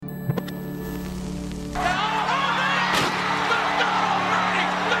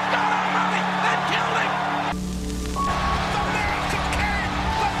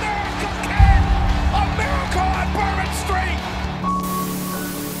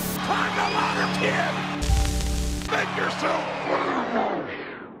kid. Make yourself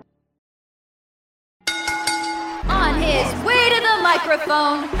on his way to the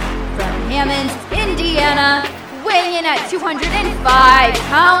microphone from Hammond, Indiana, weighing in at 205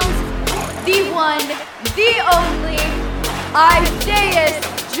 pounds, the one, the only, Isaiah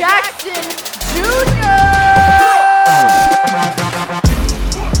Jackson Jr.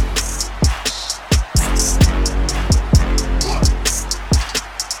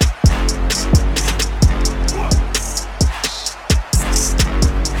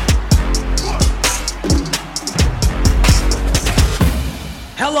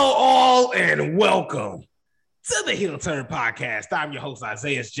 Hello, all, and welcome to the Heel Turn Podcast. I'm your host,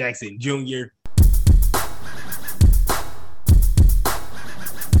 Isaiah Jackson Jr.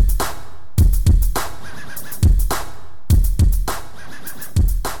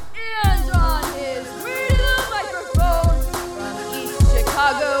 And on his way to the microphone from East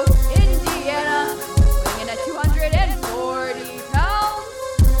Chicago, Indiana, weighing in at 240 pounds,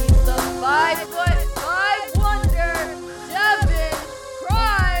 he's the 5'5" wonder, Devin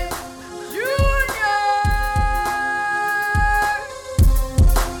Prime Jr.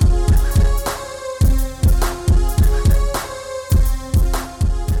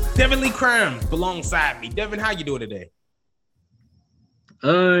 Devin Lee Crime alongside me. Devin, how you doing today?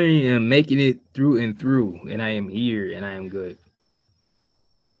 I am making it through and through, and I am here, and I am good.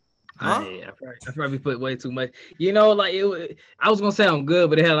 Huh? I probably put way too much. You know, like I was gonna say I'm good,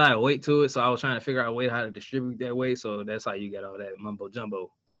 but it had a lot of weight to it, so I was trying to figure out a way how to distribute that weight. So that's how you get all that mumbo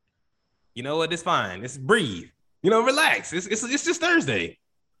jumbo. You know what? It's fine. It's breathe. You know, relax. It's just Thursday.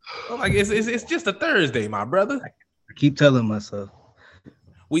 I'm like it's just a Thursday, my brother. I keep telling myself.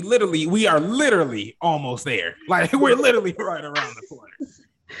 We are literally almost there. Like we're literally right around the corner.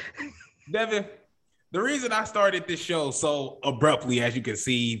 Devin, the reason I started this show so abruptly, as you can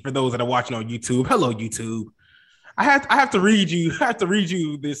see, for those that are watching on YouTube, hello YouTube. I have to read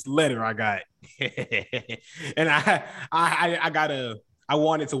you this letter I got. And I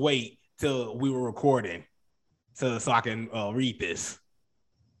wanted to wait till we were recording so I can read this.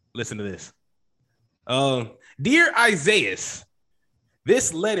 Listen to this. Dear Isaiah,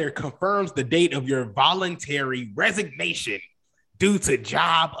 this letter confirms the date of your voluntary resignation due to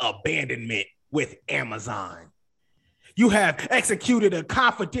job abandonment with Amazon. You have executed a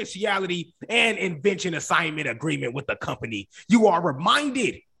confidentiality and invention assignment agreement with the company. You are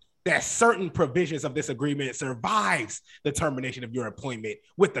reminded that certain provisions of this agreement survives the termination of your employment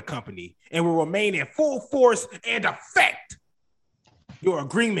with the company and will remain in full force and effect. Your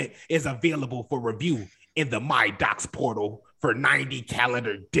agreement is available for review in the My Docs portal for 90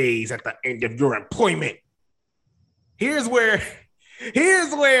 calendar days at the end of your employment. Here's where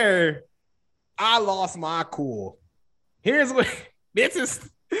I lost my cool. Here's where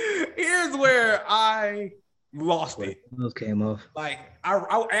I lost it. Those came off. Like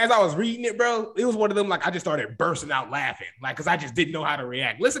as I was reading it, bro, it was one of them. Like I just started bursting out laughing, like because I just didn't know how to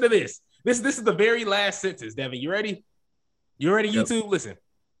react. Listen to this. This is the very last sentence, Devin. You ready? You ready, Yep. YouTube? Listen.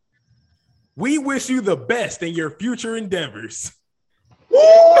 We wish you the best in your future endeavors.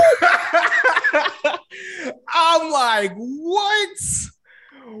 I'm like, what?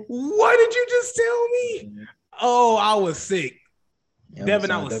 What did you just tell me? Oh, I was sick. Yeah, Devin,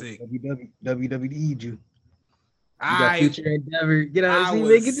 I was sick. WWE'd you. You got I future endeavor. Get out I of here.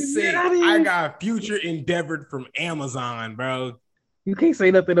 was Get this sick. shit out of here. I got future endeavored from Amazon, bro. You can't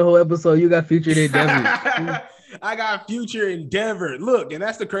say nothing the whole episode. You got future endeavor. I got future endeavored. Look, and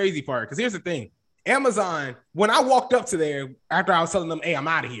that's the crazy part. Because here's the thing. Amazon, when I walked up to there after I was telling them, hey, I'm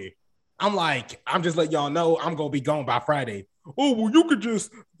out of here. I'm like, I'm just letting y'all know I'm going to be gone by Friday. Oh, well, you could just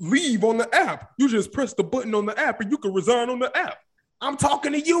leave on the app. You just press the button on the app and you can resign on the app. I'm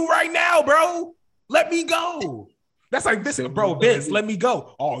talking to you right now, bro. Let me go. That's like this, bro. Vince, let me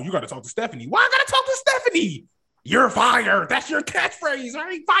go. Oh, you got to talk to Stephanie. Why I got to talk to Stephanie? You're fired. That's your catchphrase,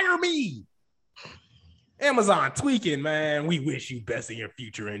 right? Fire me. Amazon tweaking, man. We wish you best in your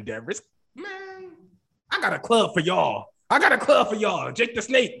future endeavors. Man, I got a club for y'all. Jake the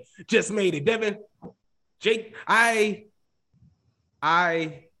Snake just made it. Devin, Jake, I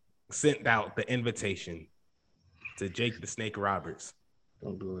sent out the invitation to Jake the Snake Roberts.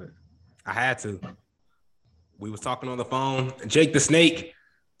 Don't do it. I had to. We was talking on the phone. Jake the Snake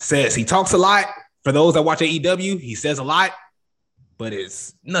says he talks a lot. For those that watch AEW, he says a lot, but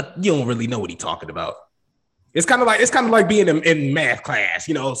it's not. You don't really know what he's talking about. It's kind of like being in math class,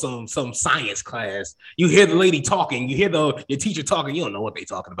 you know, some science class. You hear the lady talking, you hear your teacher talking, you don't know what they're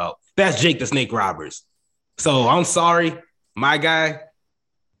talking about. That's Jake the Snake Roberts. So I'm sorry, my guy.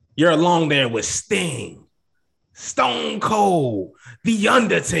 You're along there with Sting, Stone Cold, The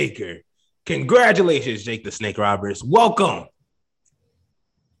Undertaker, Congratulations, Jake the Snake Roberts. Welcome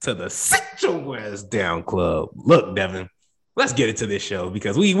to the Sit Your Ass Down Club. Look, Devin, let's get into this show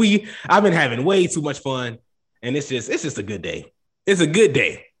because I've been having way too much fun, and it's just a good day. It's a good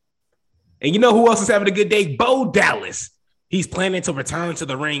day. And you know who else is having a good day? Bo Dallas. He's planning to return to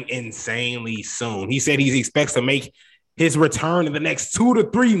the ring insanely soon. He said he expects to make his return in the next 2 to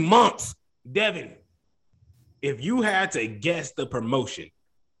 3 months. Devin, if you had to guess the promotion,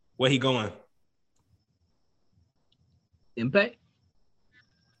 where he going? Impact.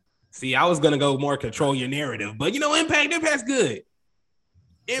 See, I was gonna go more control your narrative, but Impact's good.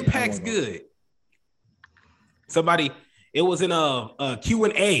 Impact's good. It was in a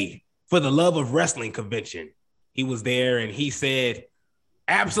Q&A for the Love of Wrestling convention. He was there and he said,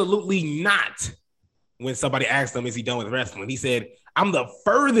 absolutely not. When somebody asked him, is he done with wrestling? He said, I'm the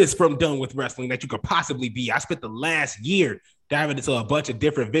furthest from done with wrestling that you could possibly be. I spent the last year diving into a bunch of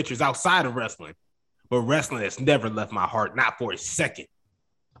different ventures outside of wrestling, but wrestling has never left my heart, not for a second.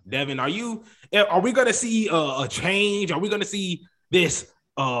 Devin, are we going to see a change? Are we going to see this,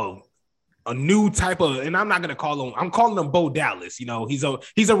 a new type of, and I'm not going to call him, I'm calling him Bo Dallas.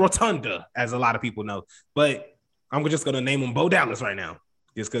 He's a rotunda, as a lot of people know, but I'm just going to name him Bo Dallas right now,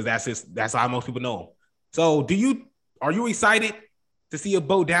 just because that's how most people know him. So are you excited to see a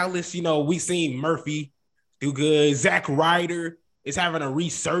Bo Dallas? We've seen Murphy do good. Zack Ryder is having a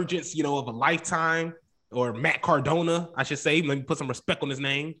resurgence, of a lifetime, or Matt Cardona, I should say. Let me put some respect on his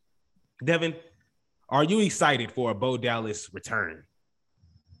name. Devin, are you excited for a Bo Dallas return?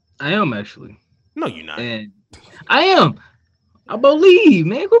 I am actually. No, you're not. And I am. I believe,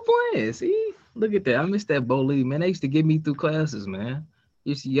 man. Quit playing. See, look at that. I missed that believe, man. They used to get me through classes, man.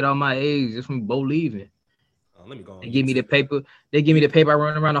 Used to get on my age just from believing. Let me go on. They give me the paper. They give me the paper. I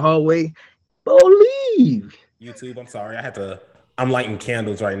run around the hallway. Believe. YouTube. I'm sorry. I'm lighting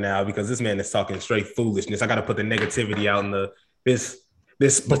candles right now because this man is talking straight foolishness. I got to put the negativity out in this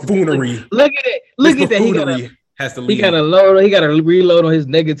buffoonery. Look at it. Look at that. He got to reload on his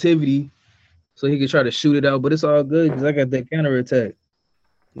negativity so he can try to shoot it out. But it's all good because I got that counterattack.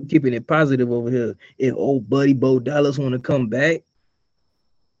 I'm keeping it positive over here. If old buddy Bo Dallas want to come back,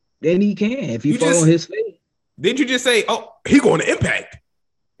 then he can. If he fall on his face. Did you just say, oh, he going to Impact?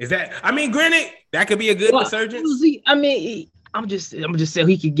 Is that? I mean, granted, that could be a good resurgence. I'm just saying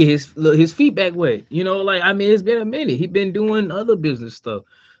he could get his feet back wet. It's been a minute. He's been doing other business stuff.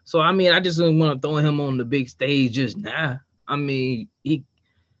 So I just didn't want to throw him on the big stage just now.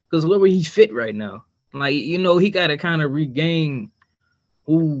 Because look where he's fit right now. He got to kind of regain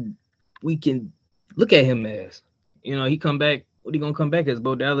who we can look at him as. He come back. What he gonna come back as?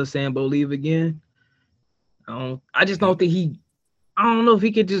 Bo Dallas saying Bo leave again? I just don't think I don't know if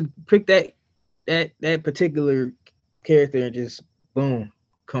he could just pick that particular character and just boom,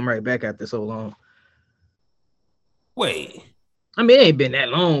 come right back after so long. Wait. It ain't been that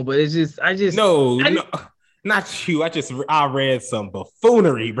long, but it's just No, not you. I read some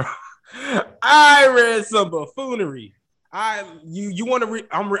buffoonery, bro. I read some buffoonery. You want to read?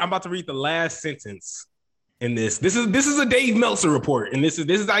 I'm about to read the last sentence in this. This is a Dave Meltzer report, and this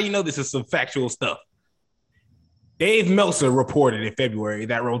is how you know this is some factual stuff. Dave Meltzer reported in February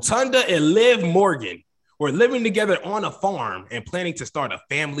that Rotunda and Liv Morgan were living together on a farm and planning to start a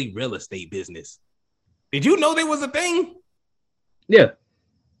family real estate business. Did you know there was a thing? Yeah.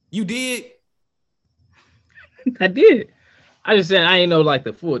 You did? I did. I just said I ain't know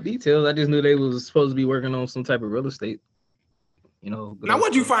the full details. I just knew they was supposed to be working on some type of real estate. Now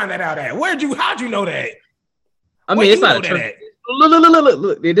where'd you find that out at? How'd you know that? It's not a trust.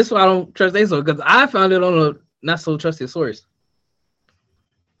 Look. This is why I don't trust they so because I found it on a not so trusted source.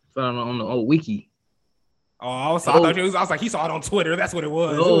 Found it on the old wiki. Oh, I was like, he saw it on Twitter. That's what it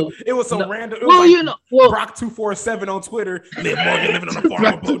was. No, it was some random. It was Brock 247 on Twitter. Liv Morgan living on a farm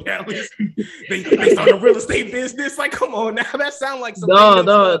with Bo Dallas. They started a real estate business. Come on now, that sounds like some.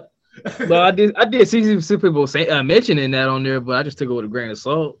 No. But I did see some people mentioning that on there, but I just took it with a grain of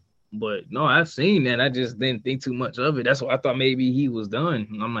salt. But no, I've seen that. I just didn't think too much of it. That's why I thought maybe he was done.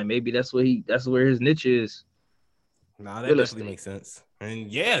 I'm like, maybe that's where his niche is. Nah, that definitely makes sense.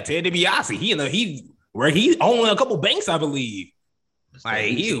 And yeah, Ted DiBiase, he owned a couple banks, I believe.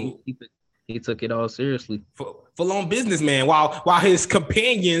 He took it all seriously. Full on businessman. While his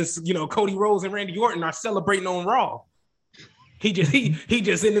companions, Cody Rhodes and Randy Orton are celebrating on Raw. He just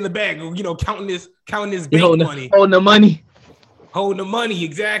sitting in the bag, counting his bank money. Holding the money,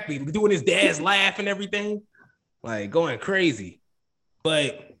 exactly. Doing his dad's laugh and everything. Going crazy.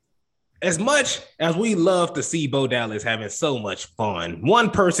 But as much as we love to see Bo Dallas having so much fun, one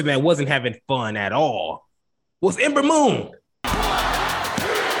person that wasn't having fun at all was Ember Moon.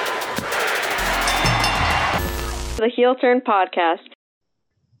 the Heel Turn Podcast.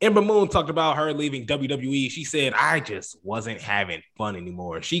 Ember Moon talked about her leaving WWE. She said, I just wasn't having fun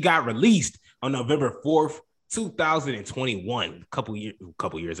anymore. She got released on November 4th, 2021, a couple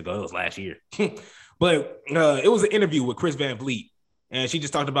years ago. It was last year. But it was an interview with Chris Van Vliet. And she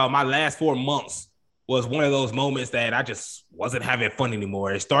just talked about my last 4 months was one of those moments that I just wasn't having fun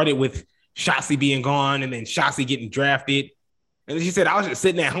anymore. It started with Shotzi being gone and then Shotzi getting drafted. And then she said, I was just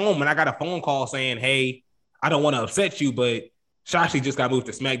sitting at home and I got a phone call saying, hey, I don't want to upset you, but Shotzi just got moved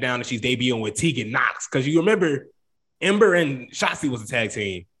to SmackDown and she's debuting with Tegan Nox. Because you remember, Ember and Shotzi was a tag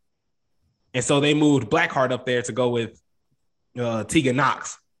team. And so they moved Blackheart up there to go with Tegan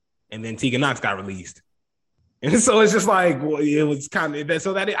Nox. And then Tegan Nox got released. And so it's just like, well, it was kind of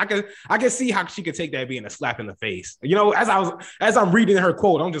so that I can see how she could take that being a slap in the face. You know, as I'm reading her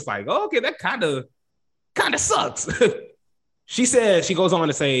quote, I'm just like, oh, okay, that kind of sucks. She said, she goes on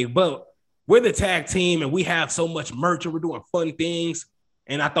to say, but we're the tag team and we have so much merch and we're doing fun things.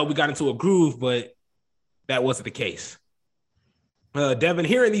 And I thought we got into a groove, but that wasn't the case. Devin,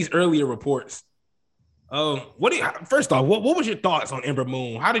 hearing these earlier reports, first off, what was your thoughts on Ember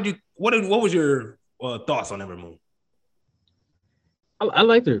Moon? What was your thoughts on Ember Moon? I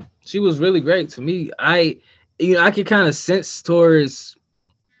liked her. She was really great to me. I could kind of sense towards,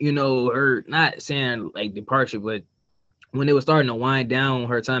 her not saying like departure, but when they were starting to wind down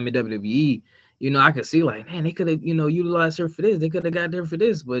her time in WWE, I could see like, man, they could have, utilized her for this. They could have got her for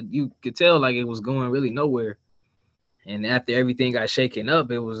this, but you could tell like it was going really nowhere. And after everything got shaken up,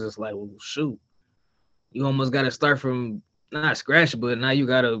 it was just like, well, shoot, you almost got to start from not scratch, but now you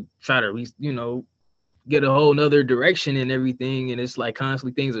got to try to, get a whole nother direction and everything. And it's like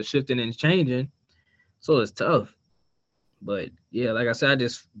constantly things are shifting and changing. So it's tough. But yeah, like I said, I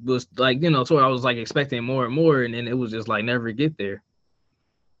just was like, so I was like expecting more and more, and then it was just like never get there.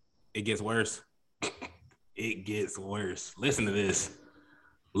 It gets worse. It gets worse. Listen to this.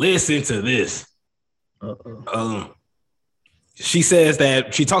 Listen to this. She says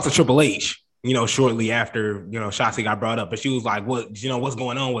that she talked to Triple H, shortly after, Shotzi got brought up, but she was like, what's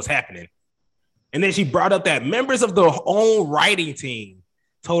going on? What's happening? And then she brought up that members of the own writing team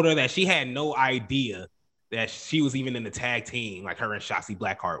told her that she had no idea that she was even in the tag team like her and Shotzi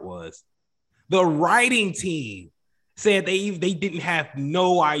Blackheart was. The writing team said they didn't have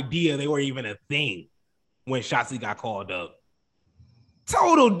no idea they were even a thing when Shotzi got called up.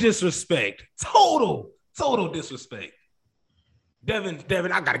 Total disrespect. Total disrespect.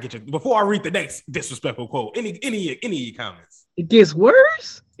 Devin, I gotta get you before I read the next disrespectful quote. Any comments? It gets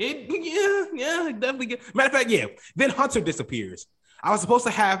worse. It definitely gets. Matter of fact, yeah. Then Hunter disappears. I was supposed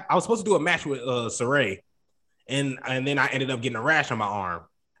to do a match with Saray, and then I ended up getting a rash on my arm.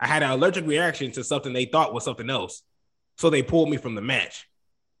 I had an allergic reaction to something they thought was something else, so they pulled me from the match.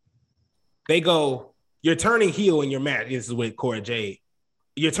 They go, "You're turning heel in your match." This is with Cora Jade.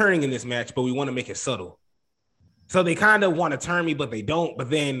 You're turning in this match, but we want to make it subtle. So they kind of want to turn me, but they don't. But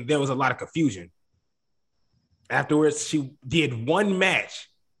then there was a lot of confusion. Afterwards, she did one match.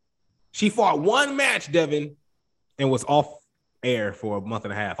 She fought one match, Devin, and was off air for a month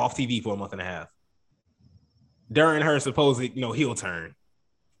and a half, off TV for a month and a half. During her supposed, heel turn.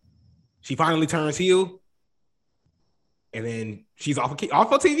 She finally turns heel, and then she's off of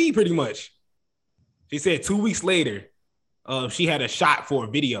TV pretty much. She said 2 weeks later, she had a shot for a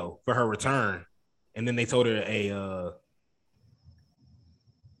video for her return. And then they told her,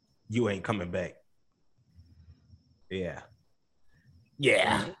 you ain't coming back. Yeah.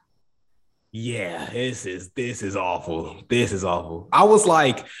 This is awful. This is awful. I was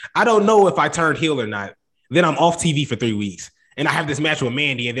like, I don't know if I turned heel or not. Then I'm off TV for 3 weeks. And I have this match with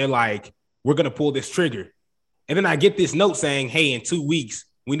Mandy, and they're like, we're going to pull this trigger. And then I get this note saying, hey, in 2 weeks,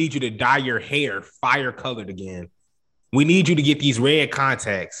 we need you to dye your hair fire colored again. We need you to get these red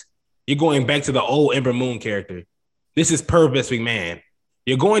contacts. You're going back to the old Ember Moon character. This is per Vince McMahon.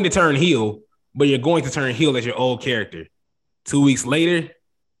 You're going to turn heel, but you're going to turn heel as your old character. 2 weeks later,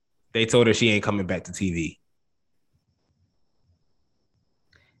 they told her she ain't coming back to TV.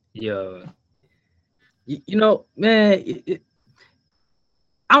 Yeah. Man,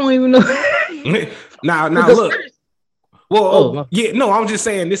 I don't even know. now look. Well, I'm just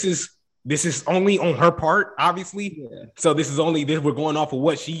saying this is only on her part, obviously. Yeah. So we're going off of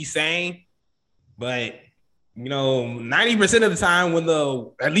what she's saying. But 90% of the time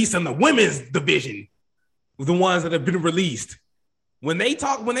at least in the women's division, the ones that have been released, when they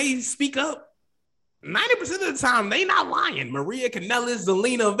speak up, 90% of the time, they not lying. Maria Kanellis,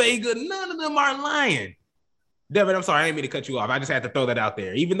 Zelina Vega, none of them are lying. Devin, I'm sorry, I didn't mean to cut you off. I just had to throw that out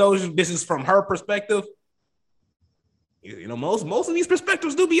there. Even though this is from her perspective, most of these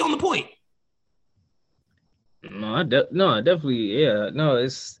perspectives do be on the point. Definitely, yeah. No,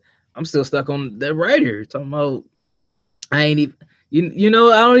 I'm still stuck on that writer talking about. I ain't even. I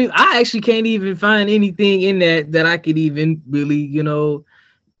don't. I actually can't even find anything in that I could even really.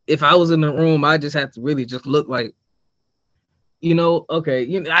 If I was in the room, I just have to really just look like.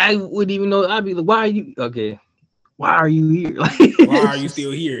 Okay. I wouldn't even know. I'd be like, why are you? Okay. Why are you here? Like, why are you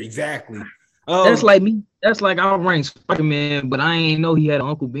still here? Exactly. That's like me. That's like I rank Spider-Man, but I ain't know he had an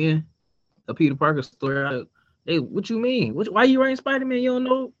Uncle Ben, a Peter Parker story. Hey, what you mean? Why you rank Spider-Man? You don't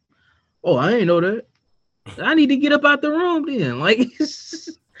know? Oh, I ain't know that. I need to get up out the room then. Like,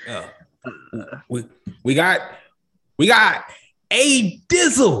 we got a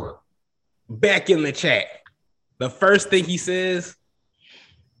Dizzle back in the chat. The first thing he says,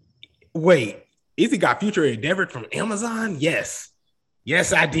 wait, Izzy got Future Endeavored from Amazon? Yes,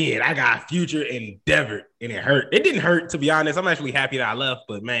 I did. I got Future Endeavored, and it hurt. It didn't hurt, to be honest. I'm actually happy that I left,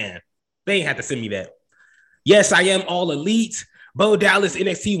 but man, they ain't have to send me that. Yes, I am all elite. Bo Dallas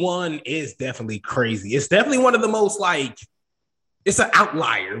NXT 1 is definitely crazy. It's definitely one of the most it's an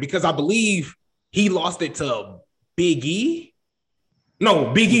outlier because I believe he lost it to Big E.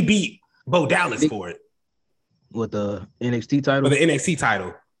 No, Big E beat Bo Dallas for it. With the NXT title? For the NXT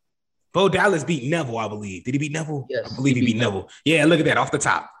title. Bo Dallas beat Neville, I believe. Did he beat Neville? Yes. I believe he beat Neville. Yeah, look at that off the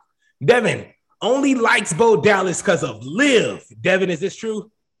top. Devin only likes Bo Dallas because of Liv. Devin, is this true?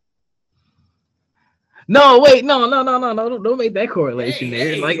 No, wait, no, don't make that correlation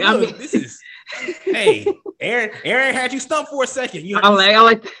there. Like, look, I mean, this is Aaron had you stumped for a second.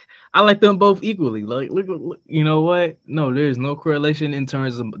 I like them both equally. Like, look, you know what? No, there's no correlation in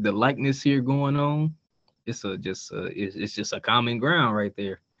terms of the likeness here going on. It's just a common ground right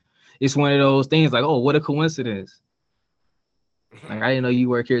there. It's one of those things like, oh, what a coincidence. Like, I didn't know you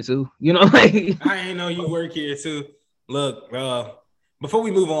work here too. Like I didn't know you work here too. Look, before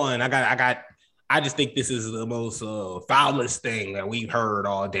we move on, I just think this is the most foulest thing that we've heard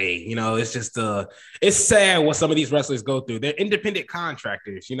all day. It's just it's sad what some of these wrestlers go through. They're independent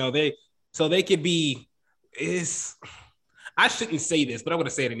contractors. They could be. I shouldn't say this, but I'm gonna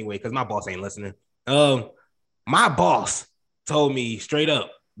say it anyway because my boss ain't listening. My boss told me straight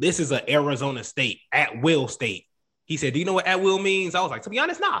up, this is an Arizona state, at will state. He said, "Do you know what at will means?" I was like, "To be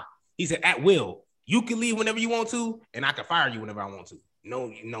honest, nah." He said, "At will, you can leave whenever you want to, and I can fire you whenever I want to.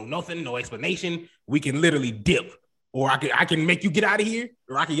 No, nothing, no explanation. We can literally dip, or I can make you get out of here,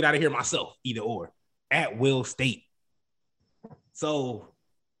 or I can get out of here myself. Either or, at will state." So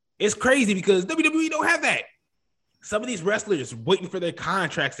it's crazy because WWE don't have that. Some of these wrestlers waiting for their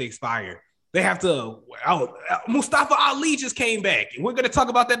contracts to expire. They have to. Mustafa Ali just came back. We're gonna talk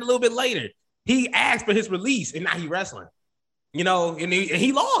about that a little bit later. He asked for his release, and now he's wrestling. And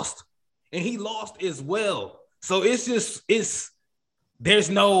he lost, and he lost as well. So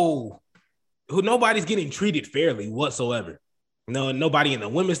nobody's getting treated fairly whatsoever. Nobody in the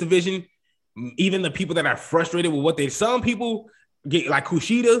women's division, even the people that are frustrated with some people get like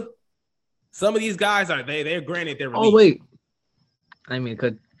Kushida. Some of these guys they're granted their release. Oh wait, I mean, go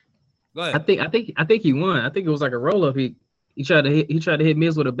ahead. I think he won. I think it was like a roll up. He tried to hit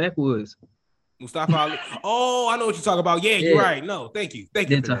Miz with a backwoods. Mustafa Ali. Oh, I know what you're talking about. Yeah, you're right. No, thank you.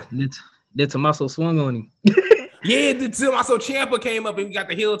 Then Tommaso swung on him. Yeah, the Tommaso Ciampa came up and we got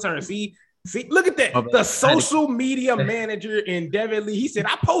the heel turn. See, look at that. The social media manager in Devin Lee, he said,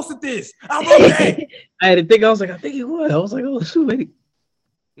 "I posted this. I wrote that." I had to think. I was like, I think he was. I was like, oh shoot.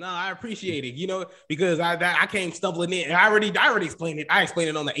 No, I appreciate it. Because I came stumbling in. And I already explained it. I explained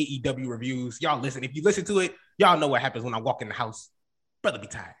it on the AEW reviews. Y'all listen. If you listen to it, y'all know what happens when I walk in the house. Brother be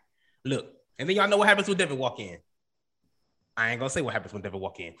tired. Look, and then y'all know what happens when Devin walk in. I ain't gonna say what happens when Devin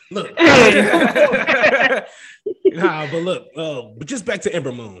walk in. Look, but just back to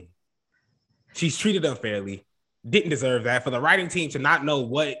Ember Moon. She's treated unfairly. Didn't deserve that. For the writing team to not know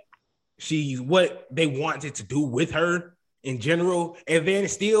what they wanted to do with her in general, and then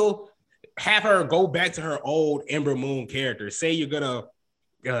still have her go back to her old Ember Moon character. Say you're gonna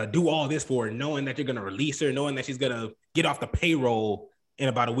do all this for her, knowing that you're gonna release her, knowing that she's gonna get off the payroll in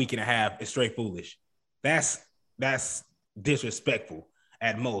about a week and a half is straight foolish. That's disrespectful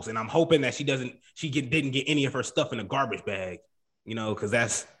at most. And I'm hoping that didn't get any of her stuff in a garbage bag, because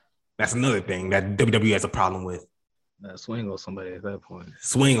that's another thing that WWE has a problem with. Swing on somebody at that point.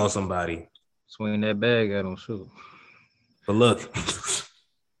 Swing on somebody. Swing that bag at them, shoot. But look,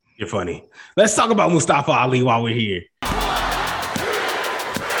 you're funny. Let's talk about Mustafa Ali while we're here.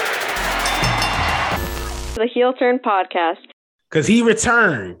 The Heel Turn Podcast. Because he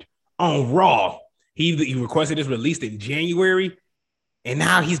returned on Raw. He requested his release in January, and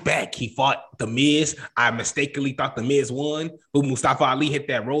now he's back. He fought The Miz. I mistakenly thought The Miz won, but Mustafa Ali hit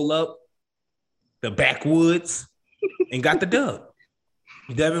that roll up. the backwoods, and got the dub.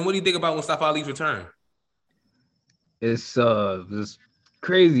 Devin, what do you think about Mustafa Ali's return? It's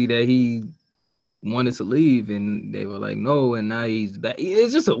crazy that he wanted to leave and they were like, no, and now he's back.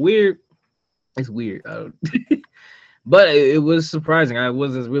 It's just it's weird. But it was surprising. I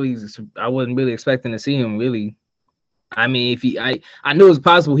wasn't really expecting to see him really. I mean, I knew it was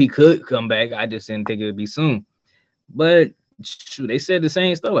possible he could come back. I just didn't think it would be soon. But shoot, they said the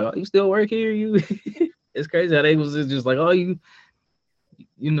same stuff. Like, oh, you still work here? You it's crazy how they was just like, oh, you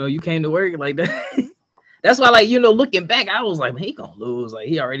came to work like that. That's why, like, looking back, I was like, man, he gonna lose. Like,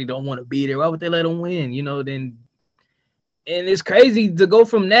 he already don't want to be there. Why would they let him win? Then, and it's crazy to go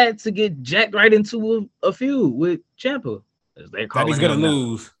from that to get jacked right into a feud with Ciampa. That he's gonna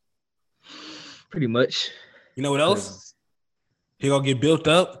lose. Pretty much. You know what else? He gonna get built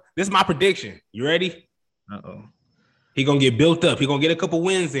up. This is my prediction. You ready? Uh-oh. He gonna get built up. He gonna get a couple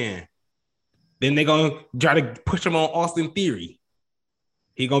wins in. Then they gonna try to push him on Austin Theory.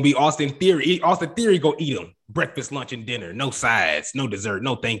 He gonna be Austin Theory. Austin Theory gonna eat him breakfast, lunch, and dinner. No sides, no dessert,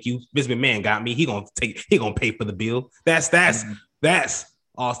 no thank you. Vince McMahon got me. He gonna pay for the bill. That's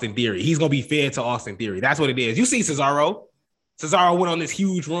Austin Theory. He's gonna be fed to Austin Theory. That's what it is. You see Cesaro. Cesaro went on this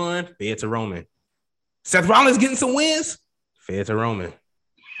huge run. Fed to Roman. Seth Rollins getting some wins. Fed to Roman.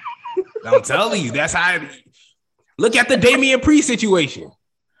 I'm telling you, that's how. Look at the Damian Priest situation.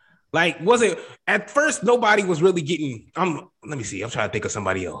 Like, was it at first? Nobody was really getting. Let me see. I'm trying to think of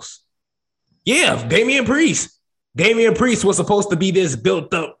somebody else. Yeah, Damian Priest. Damian Priest was supposed to be this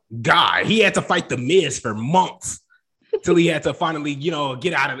built-up guy. He had to fight the Miz for months till he had to finally, get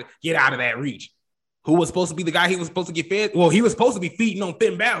out of that reach. Who was supposed to be the guy he was supposed to get fed? Well, he was supposed to be feeding on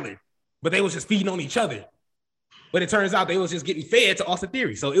Finn Balor, but they was just feeding on each other. But it turns out they was just getting fed to Austin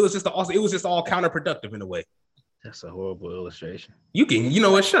Theory. So it was just all counterproductive in a way. That's a horrible illustration. You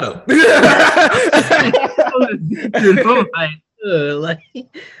know what? Shut up.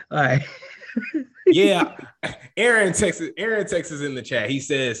 All right. Yeah. Aaron Texas in the chat. He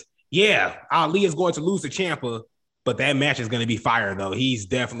says, yeah, Ali is going to lose to Ciampa, but that match is going to be fire, though. He's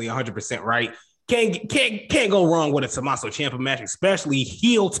definitely 100% right. Can't go wrong with a Tommaso Ciampa match, especially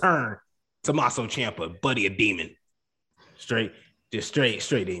heel turn Tommaso Ciampa, buddy, a demon. Straight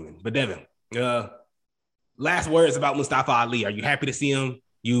demon. But Devin, last words about Mustafa Ali. Are you happy to see him?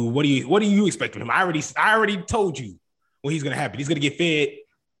 What do you expect from him? I already told you what he's gonna happen. He's gonna get fed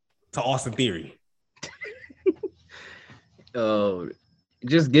to Austin Theory.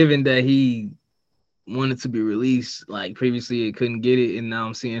 Just given that he wanted to be released, like previously he couldn't get it, and now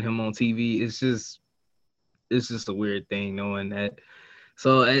I'm seeing him on TV. It's just a weird thing knowing that.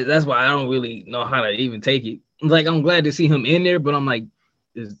 So that's why I don't really know how to even take it. Like, I'm glad to see him in there, but I'm like,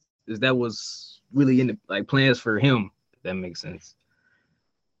 is that was really in the like plans for him? If that makes sense.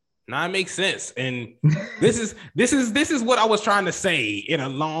 Nah, it makes sense. And this is what I was trying to say in a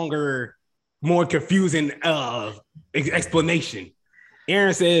longer, more confusing explanation.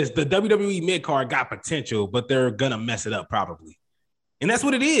 Aaron says the WWE mid-card got potential, but they're gonna mess it up probably. And that's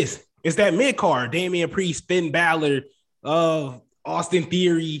what it is. It's that mid-card, Damian Priest, Finn Balor, Austin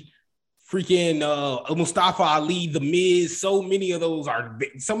Theory, freaking Mustafa Ali, The Miz. So many of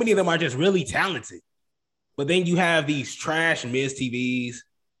them are just really talented. But then you have these trash Miz TVs.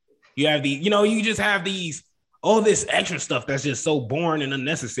 You have you just have all this extra stuff that's just so boring and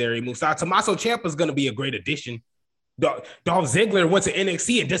unnecessary. Tommaso Ciampa is going to be a great addition. Dolph Ziggler went to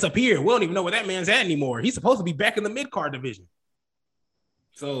NXT and disappeared. We don't even know where that man's at anymore. He's supposed to be back in the mid-card division.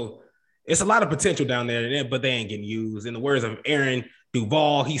 So it's a lot of potential down there, but they ain't getting used. In the words of Aaron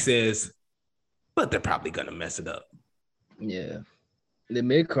Duvall, he says, but they're probably going to mess it up. Yeah. The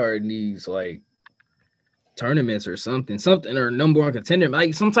mid-card needs, like, tournaments or something or number one contender,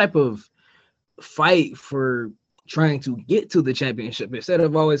 like some type of fight for trying to get to the championship instead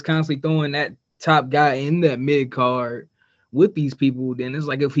of always constantly throwing that top guy in that mid card with these people. Then it's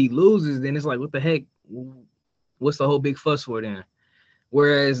like if he loses, then it's like, what the heck? What's the whole big fuss for then?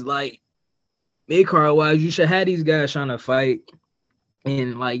 Whereas like mid card wise, you should have these guys trying to fight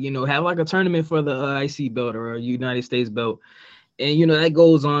and like have like a tournament for the IC belt or a United States belt. And, that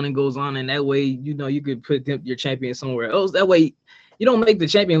goes on and goes on. And that way, you could put your champion somewhere else. That way, you don't make the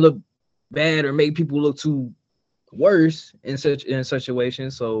champion look bad or make people look too worse in such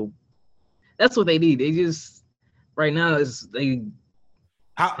situation. So that's what they need. They just, right now,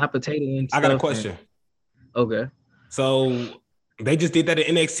 hot potato and stuff. I got a question. Okay. So they just did that at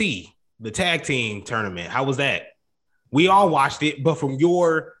NXT, the tag team tournament. How was that? We all watched it, but from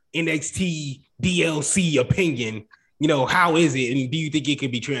your NXT DLC opinion, how is it? And do you think it can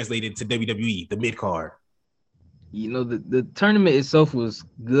be translated to WWE, the mid card? the tournament itself was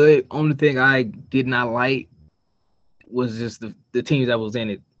good. Only thing I did not like was just the teams that was in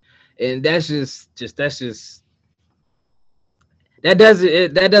it, and that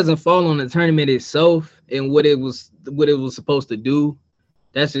doesn't fall on the tournament itself and what it was supposed to do.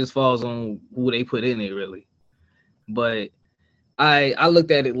 That just falls on who they put in it, really. But I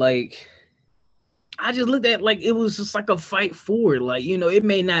looked at it like it was just like a fight for it. Like, it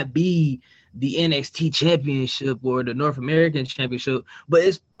may not be the NXT championship or the North American championship, but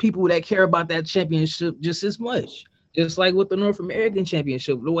it's people that care about that championship just as much. Just like with the North American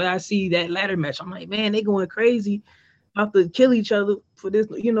championship, the way I see that ladder match, I'm like, man, they going crazy, about to kill each other for this,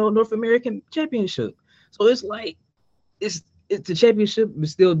 North American championship. So it's like, it's the championship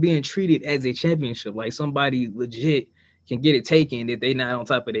is still being treated as a championship. Like somebody legit can get it taken if they not on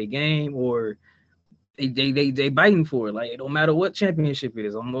top of their game, or they biting for it. Like, it don't matter what championship it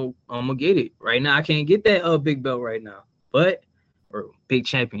is, I'm gonna get it. Right now, I can't get that big belt right now, or big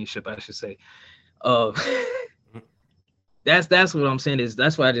championship, I should say. That's what I'm saying, is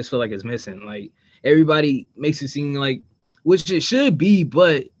that's why I just feel like it's missing. Like, everybody makes it seem like, which it should be,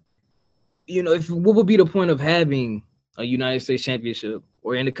 but what would be the point of having a United States championship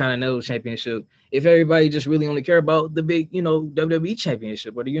or Intercontinental championship if everybody just really only care about the big, WWE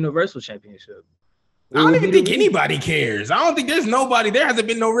championship or the Universal championship? I don't even think anybody cares. I don't think there hasn't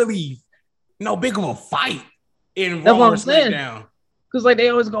been no big of a fight in Raw or SmackDown. Because like they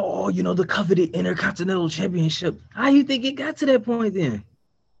always go, the coveted Intercontinental Championship. How you think it got to that point then?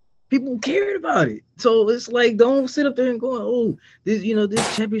 People cared about it. So it's like, don't sit up there and go, this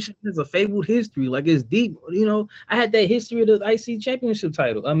championship has a fabled history. Like, it's deep. I had that history of the IC championship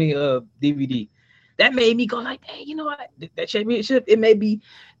title. I mean, DVD. That made me go like, hey, that championship, it may be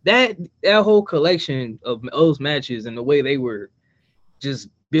that whole collection of those matches and the way they were just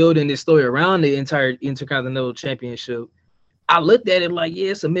building this story around the entire Intercontinental Championship. I looked at it like,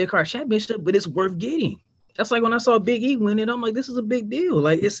 yeah, it's a mid-card championship, but it's worth getting. That's like when I saw Big E win it, I'm like, this is a big deal.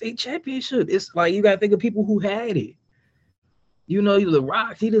 Like, it's a championship. It's like, you got to think of people who had it. The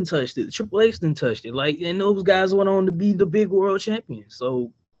Rock, he didn't touch it. Triple H didn't touch it. Like, and those guys went on to be the big world champions.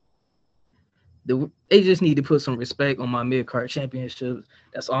 So they just need to put some respect on my mid-card championships.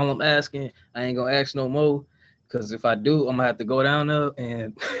 That's all I'm asking. I ain't going to ask no more, because if I do, I'm going to have to go down there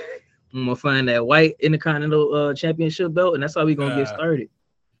and I'm going to find that white Intercontinental championship belt, and that's how we going to get started.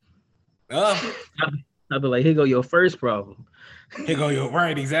 I'll be like, here go your first problem. Here go your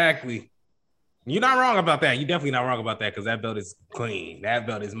right, exactly. You're not wrong about that. You're definitely not wrong about that, because that belt is clean. That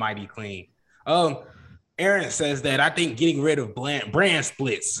belt is mighty clean. Aaron says that I think getting rid of brand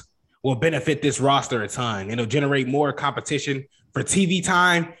splits will benefit this roster a ton. It'll generate more competition for TV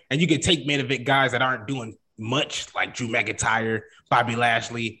time, and you can take main event guys that aren't doing much, like Drew McIntyre, Bobby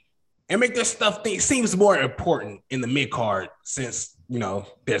Lashley, and make this stuff seems more important in the mid card since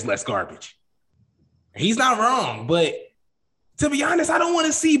there's less garbage. He's not wrong, but to be honest, I don't want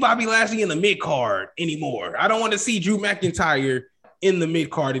to see Bobby Lashley in the mid card anymore. I don't want to see Drew McIntyre in the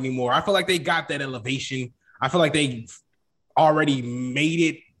mid card anymore. I feel like they got that elevation. I feel like they already made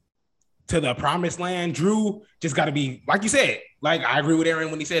it to the promised land. Drew just got to be, like you said, like I agree with Aaron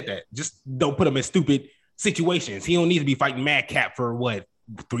when he said that. Just don't put him in stupid situations. He don't need to be fighting Madcap for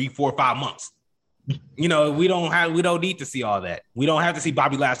 3, 4, 5 months. We don't need to see all that. We don't have to see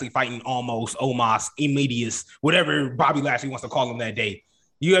Bobby Lashley fighting almost Omos, Immedius, whatever Bobby Lashley wants to call him that day.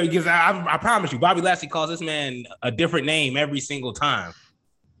 Because I promise you, Bobby Lashley calls this man a different name every single time.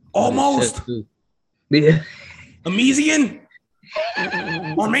 Almost. Yeah. Amesian?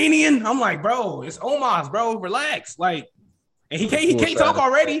 Armenian? I'm like, bro, it's Omos, bro. Relax. Like, and he can't talk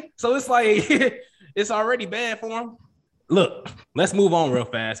already. So it's like it's already bad for him. Look, let's move on real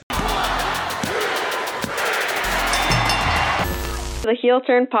fast. The Heel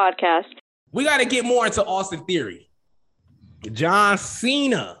Turn Podcast. We got to get more into Austin Theory. John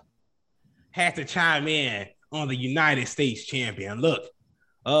Cena had to chime in on the United States champion. Look,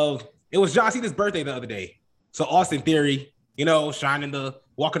 it was John Cena's birthday the other day. So Austin Theory,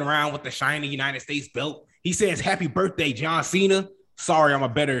 walking around with the shiny United States belt. He says, happy birthday, John Cena. Sorry, I'm a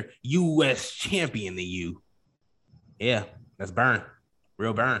better U.S. champion than you. Yeah, that's burn.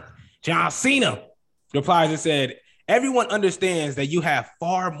 Real burn. John Cena replies and said, everyone understands that you have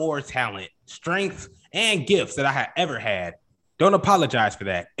far more talent, strength, and gifts that I have ever had. Don't apologize for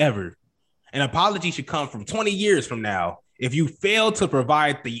that, ever. An apology should come from 20 years from now if you fail to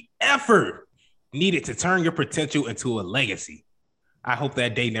provide the effort needed to turn your potential into a legacy. I hope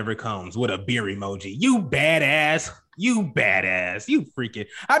that day never comes with a beer emoji. You badass. You badass. You freaking.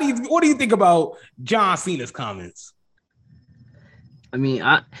 What do you think about John Cena's comments? I mean,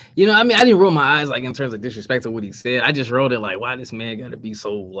 I didn't roll my eyes like in terms of disrespect to what he said. I just wrote it like, why this man got to be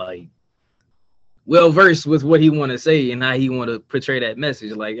so like well versed with what he want to say and how he want to portray that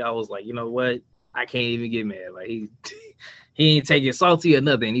message. Like I was like, you know what? I can't even get mad. Like he ain't take it salty or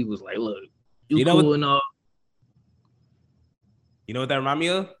nothing. He was like, look, you know cool what, and all. you know what that remind me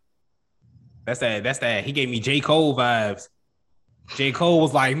of? That's that. He gave me J. Cole vibes. J. Cole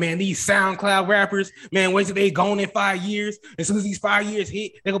was like, man, these SoundCloud rappers, man, wait till they gone in 5 years. As soon as these 5 years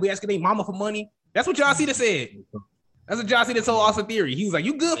hit, they're gonna be asking their mama for money. That's what John Cena said. That's what John Cena told Austin Theory. He was like,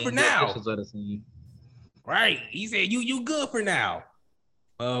 you good for now. Right. He said, you good for now.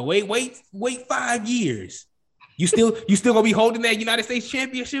 Wait 5 years. You still gonna be holding that United States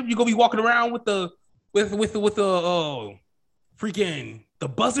championship? You gonna be walking around with the freaking the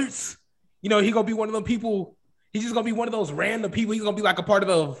buzzards? You know, he gonna be one of them people. He's just gonna be one of those random people. He's gonna be like a part of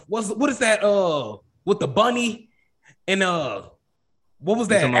the what is that? With the bunny and what was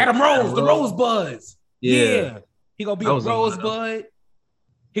that? Adam Rose, the Rosebuds. Yeah. He gonna be a Rosebud.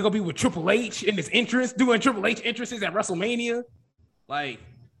 He gonna be with Triple H in his entrance, doing Triple H entrances at WrestleMania. Like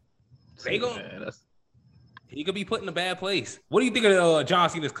they gonna. He could be put in a bad place. What do you think of John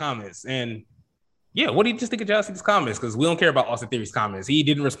Cena's comments? And yeah, what do you just think of John Cena's comments? Because we don't care about Austin Theory's comments. He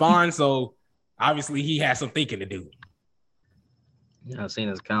didn't respond, so obviously he has some thinking to do. Yeah,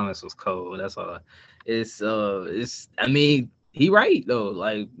 Cena's comments was cold. That's all. It's I mean, he right though.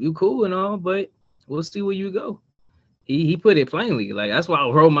 Like you cool and all, but we'll see where you go. He put it plainly. Like that's why I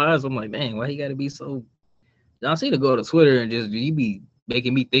roll my eyes. I'm like, man, why he gotta be so John Cena go to Twitter and just he be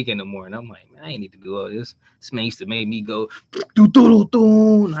making me think in the morning. I'm like, man, I ain't need to do all this. This man used to make me go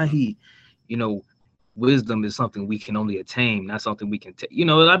now wisdom is something we can only attain, not something we can take.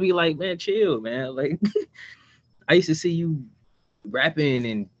 I'd be like, man, chill, man. Like I used to see you rapping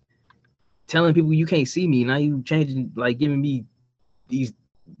and telling people you can't see me. Now you changing, like giving me these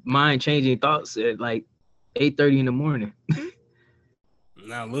mind-changing thoughts at like 8:30 in the morning.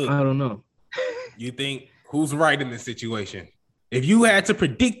 Now look, I don't know. You think who's right in this situation? If you had to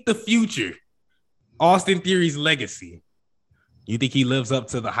predict the future, Austin Theory's legacy, you think he lives up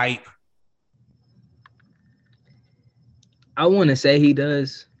to the hype? I want to say he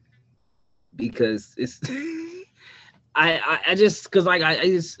does because it's I just because like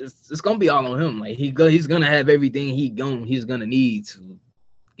it's gonna be all on him. Like he's gonna have everything he's gonna need to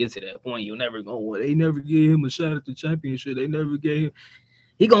get to that point. You'll never go. They never gave him a shot at the championship. They never gave him.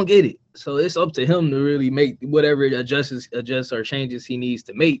 He gonna get it. So it's up to him to really make whatever adjusts or changes he needs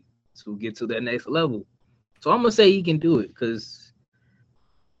to make to get to that next level. So I'm gonna say he can do it because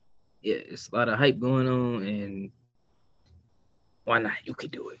yeah, it's a lot of hype going on, and why not? You can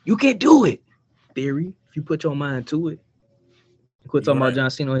do it. You can do it. Theory, if you put your mind to it. Quit talking about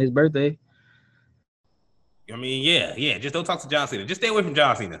John Cena on his birthday. I mean, yeah. Just don't talk to John Cena. Just stay away from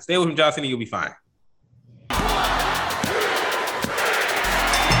John Cena. Stay away from John Cena, you'll be fine.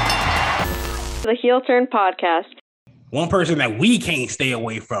 The Heel Turn Podcast. One person that we can't stay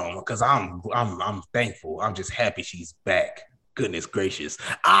away from, because I'm thankful. I'm just happy she's back. Goodness gracious.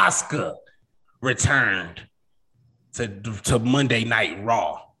 Asuka returned to Monday Night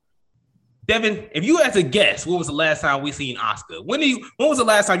Raw. Devin, if you had to guess, when was the last time we seen Asuka? When was the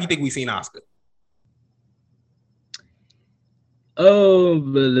last time you think we seen Asuka? Oh,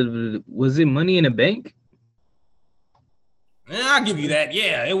 was it Money in the Bank? I'll give you that.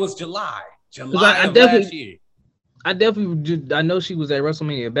 Yeah, it was July of last year. I know she was at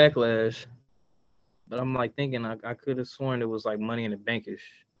WrestleMania Backlash, but I'm like thinking I could have sworn it was like Money in the Bankish.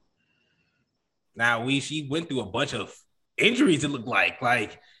 Now she went through a bunch of injuries. It looked like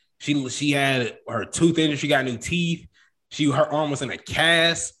she had her tooth injury. She got new teeth. Her arm was in a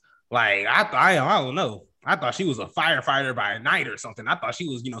cast. Like I don't know. I thought she was a firefighter by night or something. I thought she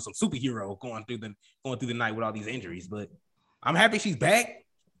was some superhero going through the night with all these injuries. But I'm happy she's back.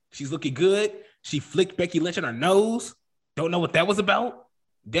 She's looking good. She flicked Becky Lynch on her nose. Don't know what that was about.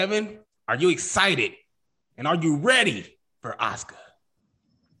 Devin, are you excited? And are you ready for Asuka?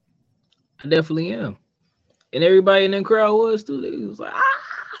 I definitely am. And everybody in the crowd was too. They was like,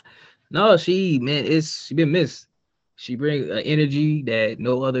 No, she been missed. She brings an energy that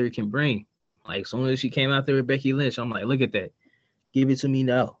no other can bring. Like, as soon as she came out there with Becky Lynch, I'm like, look at that. Give it to me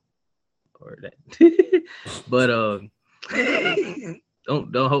now. Or that. But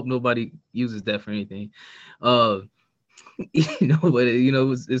don't hope nobody uses that for anything. But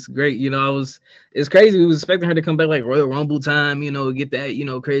it's great. It's crazy. We was expecting her to come back like Royal Rumble time, get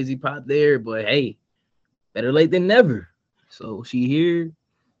that, crazy pop there. But hey, better late than never. So she here,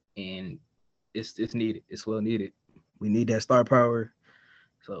 and it's needed. It's well needed. We need that star power.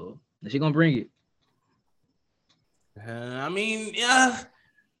 So she gonna bring it. I mean, yeah.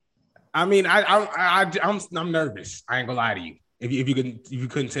 I mean, I'm nervous. I ain't gonna lie to you. If you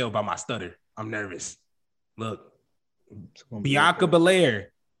couldn't tell by my stutter, I'm nervous. Look, Bianca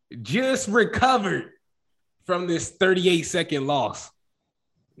Belair just recovered from this 38-second loss.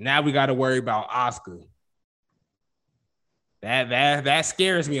 Now we got to worry about Asuka. That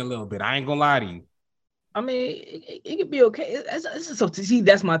scares me a little bit. I ain't gonna lie to you. I mean, it could be okay. So see,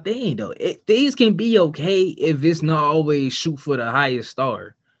 that's my thing though. Things can be okay if it's not always shoot for the highest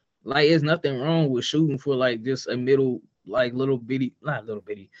star. Like, there's nothing wrong with shooting for like just a middle, like little bitty, not little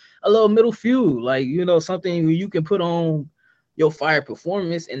bitty, a little middle feud. Like, you know, something where you can put on your fire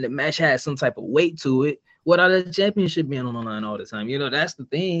performance and the match has some type of weight to it without a championship being on the line all the time. You know, that's the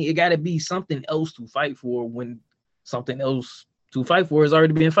thing. It got to be something else to fight for when something else to fight for is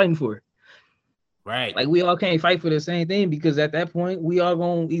already been fighting for. Right. Like, we all can't fight for the same thing because at that point we all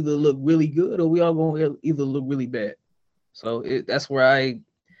gonna either look really good or we all gonna either look really bad. So that's where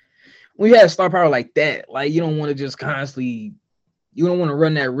when you have star power like that, like, you don't want to just constantly, you don't want to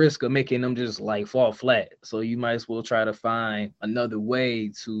run that risk of making them just like fall flat. So you might as well try to find another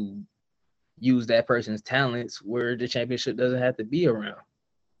way to use that person's talents where the championship doesn't have to be around.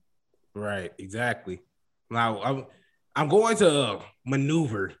 Right, exactly. Now I'm going to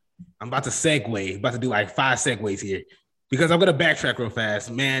maneuver. I'm about to segue, about to do like 5 segues here because I'm going to backtrack real fast.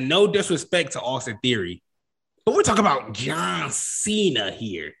 Man, no disrespect to Austin Theory, but we're talking about John Cena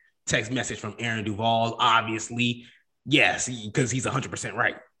here. Text message from Aaron Duvall, obviously. Yes, because he's 100%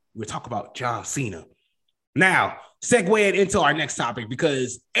 right. We're talking about John Cena. Now, segue it into our next topic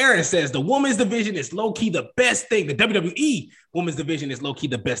because Aaron says the women's division is low-key the best thing. The WWE women's division is low-key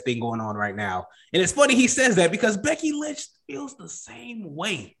the best thing going on right now. And it's funny he says that because Becky Lynch feels the same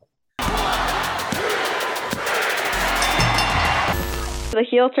way. The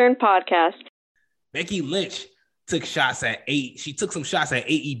Heel Turn Podcast. Becky Lynch took some shots at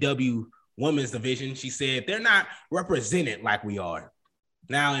AEW women's division. She said they're not represented like we are.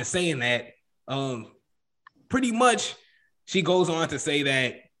 Now, in saying that, pretty much she goes on to say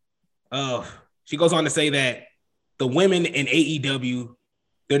that the women in AEW,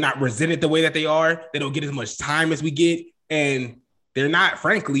 they're not presented the way that they are. They don't get as much time as we get, and they're not,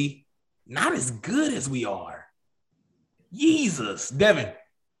 frankly, not as good as we are. Jesus, Devin,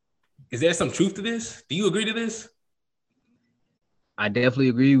 is there some truth to this? Do you agree to this? I definitely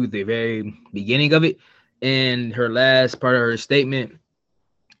agree with the very beginning of it. And her last part of her statement,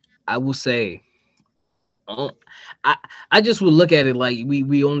 I will say, I just would look at it like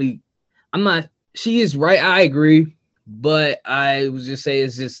she is right. I agree. But I would just say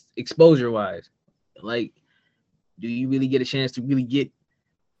it's just exposure wise. Like, do you really get a chance to really get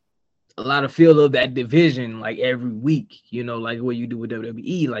a lot of feel of that division like every week, you know, like what you do with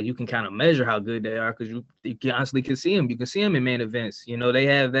WWE? Like, you can kind of measure how good they are because you constantly can see them. You can see them in main events. You know, they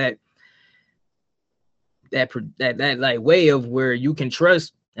have that like way of where you can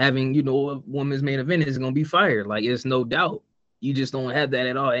trust having, you know, a women's main event is going to be fire. Like, it's no doubt. You just don't have that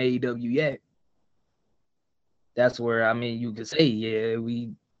at all AEW yet. That's where, I mean, you could say, yeah,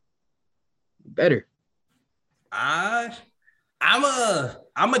 we better. I'm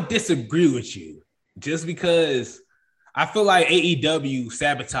a disagree with you just because I feel like AEW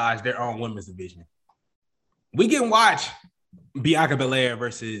sabotaged their own women's division. We can watch Bianca Belair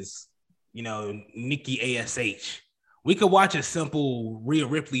versus, you know, Nikki ASH. We could watch a simple Rhea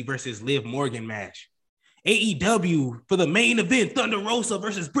Ripley versus Liv Morgan match. AEW for the main event, Thunder Rosa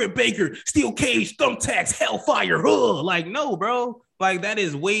versus Britt Baker, Steel Cage, Thumbtacks, Hellfire. Like, no, bro. Like, that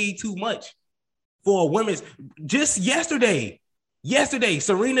is way too much for women's. Just yesterday,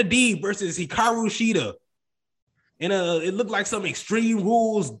 Serena Deeb versus Hikaru Shida. And it looked like some Extreme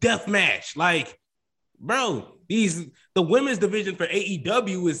Rules death match. Like, bro, the women's division for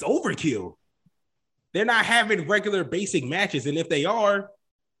AEW is overkill. They're not having regular basic matches. And if they are,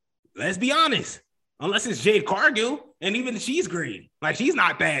 let's be honest, unless it's Jade Cargill, and even she's green. Like, she's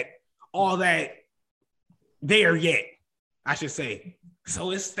not all that there yet, I should say.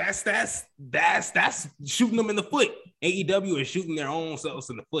 So that's shooting them in the foot. AEW is shooting their own selves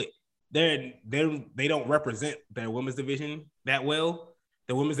in the foot. They don't represent their women's division that well.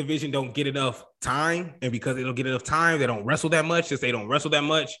 The women's division don't get enough time, and because they don't get enough time, they don't wrestle that much. Since they don't wrestle that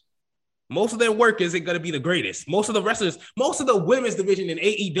much, most of their work isn't going to be the greatest. Most of the women's division in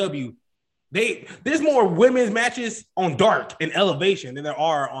AEW, there's more women's matches on Dark and Elevation than there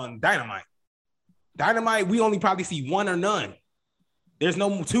are on Dynamite. Dynamite, we only probably see one or none. There's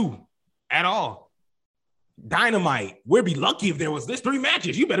no two at all. Dynamite, we'd be lucky if there's 3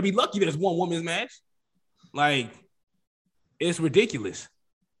 matches. You better be lucky there's one women's match. Like, it's ridiculous.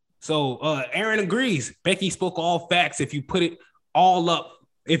 So Aaron agrees. Becky spoke all facts. If you put up all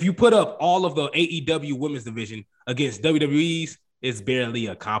of the AEW women's division against WWE's, it's barely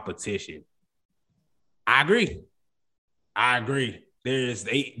a competition. I agree. I think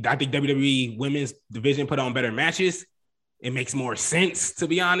WWE women's division put on better matches. It makes more sense, to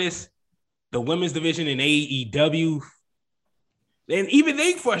be honest. The women's division in AEW, and even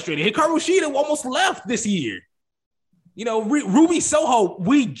they frustrated. Hikaru Shida almost left this year. You know, Ruby Soho,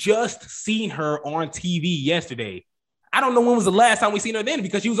 we just seen her on TV yesterday. I don't know when was the last time we seen her then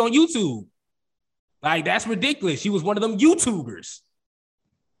because she was on YouTube. Like, that's ridiculous. She was one of them YouTubers.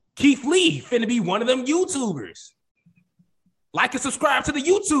 Keith Lee finna be one of them YouTubers. Like and subscribe to the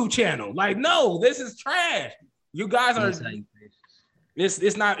YouTube channel. Like, no, this is trash. You guys are...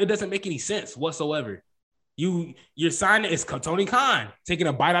 It's not... It doesn't make any sense whatsoever. You're signing... It's Tony Khan taking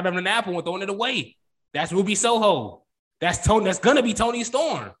a bite out of an apple and throwing it away. That's Ruby Soho. That's gonna be Toni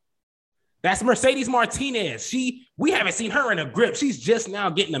Storm. That's Mercedes Martinez. We haven't seen her in a grip. She's just now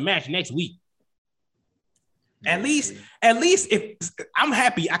getting a match next week. At least if I'm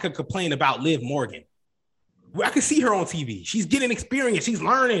happy, I could complain about Liv Morgan. I could see her on TV. She's getting experience. She's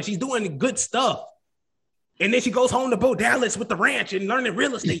learning. She's doing good stuff. And then she goes home to Bo Dallas with the ranch and learning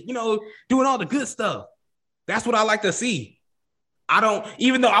real estate, you know, doing all the good stuff. That's what I like to see.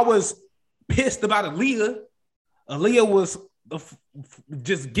 Even though I was pissed about Aaliyah was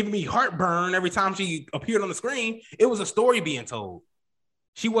just giving me heartburn every time she appeared on the screen. It was a story being told.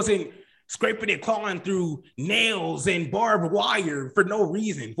 She wasn't scraping and clawing through nails and barbed wire for no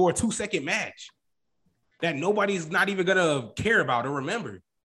reason for a 2-second match that nobody's not even gonna care about or remember.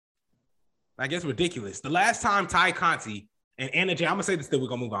 Like, it's ridiculous. The last time Ty Conti and Anna Jay, I'm gonna say this, then we're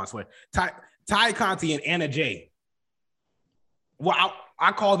gonna move on, I swear. Ty Conti and Anna Jay. Well,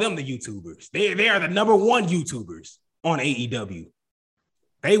 I call them the YouTubers. They are the number one YouTubers on AEW.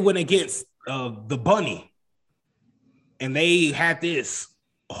 They went against the Bunny, and they had this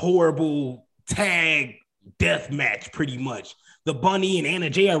horrible tag death match, pretty much. The Bunny and Anna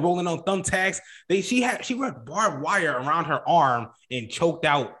Jay are rolling on thumbtacks. She wrapped barbed wire around her arm and choked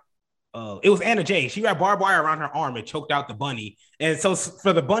out. It was Anna Jay. She wrapped barbed wire around her arm and choked out the Bunny. And so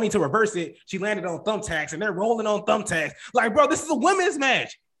for the Bunny to reverse it, she landed on thumbtacks, and they're rolling on thumbtacks. Like, bro, this is a women's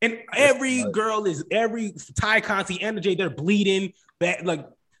match. And every Ty Conti, Anna Jay, they're bleeding. Like,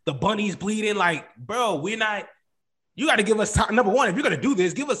 the Bunny's bleeding. Like, bro, you got to give us time. Number one, if you're going to do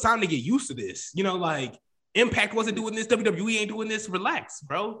this, give us time to get used to this. You know, like, Impact wasn't doing this. WWE ain't doing this. Relax,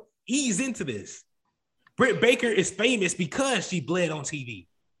 bro. Ease into this. Britt Baker is famous because she bled on TV.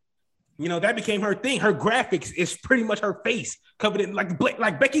 You know, that became her thing. Her graphics is pretty much her face covered in like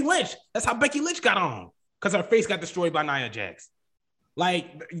Becky Lynch. That's how Becky Lynch got on, because her face got destroyed by Nia Jax.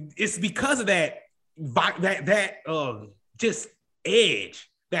 Like, it's because of that just edge,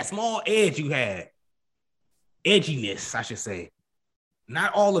 that small edge you had. Edginess, I should say.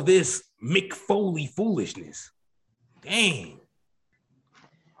 Not all of this Mick Foley foolishness. Dang.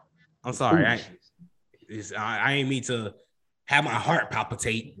 I'm sorry. I ain't mean to have my heart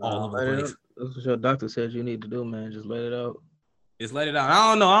palpitate all over the place. That's what your doctor said you need to do, man. Just let it out. Just let it out.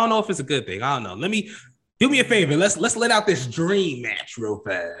 I don't know if it's a good thing. I don't know. Do me a favor. Let's let out this dream match real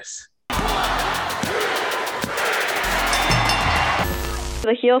fast.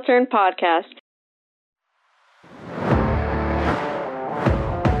 The Heel Turn Podcast.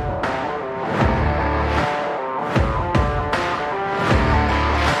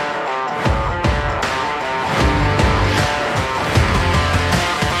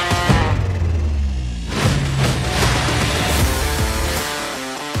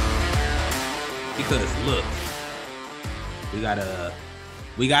 Because look,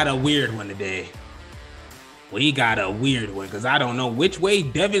 we got a weird one today. We got a weird one because I don't know which way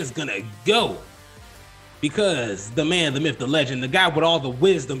Devin's gonna go. Because the man, the myth, the legend, the guy with all the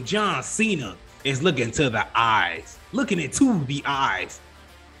wisdom, John Cena, is looking into the eyes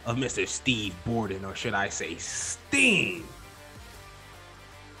of Mr. Steve Borden, or should I say Sting.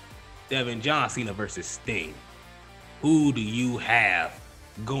 Devin, John Cena versus Sting. Who do you have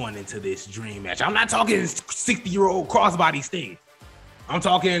going into this dream match? I'm not talking 60-year-old crossbody Sting. I'm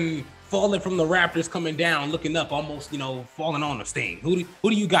talking falling from the Raptors, coming down, looking up, almost, falling on the Sting. Who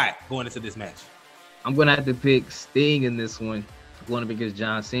do you got going into this match? I'm going to have to pick Sting in this one, going up against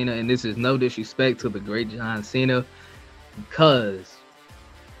John Cena. And this is no disrespect to the great John Cena, because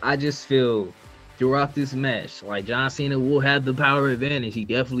I just feel throughout this match, like, John Cena will have the power advantage. He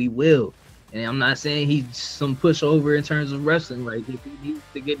definitely will. And I'm not saying he's some pushover in terms of wrestling. Like, if he needs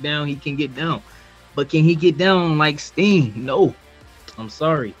to get down, he can get down. But can he get down like Sting? No. I'm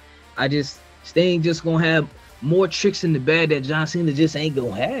sorry. Sting just gonna have more tricks in the bag that John Cena just ain't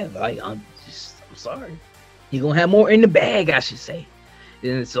gonna have. Like, I'm sorry. He gonna have more in the bag, I should say.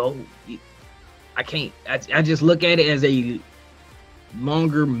 And so I just look at it as a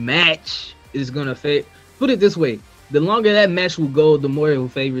longer match is gonna fit. Put it this way: the longer that match will go, the more it will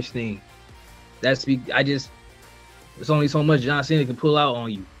favor Sting. There's only so much John Cena can pull out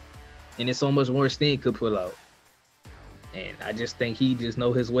on you, and there's so much more Sting could pull out. And I just think he just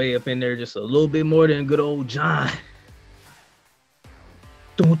know his way up in there just a little bit more than good old John.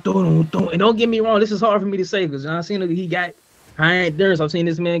 And don't get me wrong, this is hard for me to say because John Cena, he got high endurance. I've seen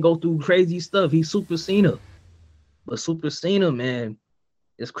this man go through crazy stuff. He's Super Cena. But Super Cena, man,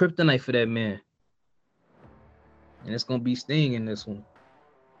 is kryptonite for that man. And it's going to be Sting in this one.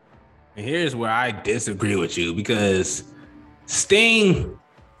 And here's where I disagree with you because Sting,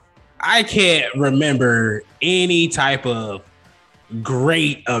 I can't remember any type of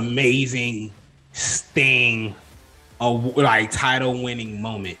great, amazing Sting like title winning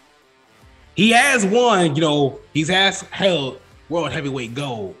moment. He has won, he has held World Heavyweight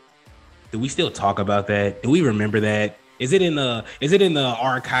Gold. Do we still talk about that? Do we remember that? Is it in the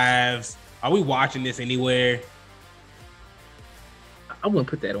archives? Are we watching this anywhere? I wouldn't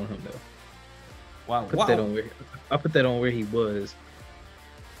put that on him though. Wow. I'll put that on where he was.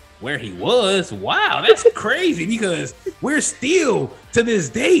 Where he was? Wow, that's crazy because we're still to this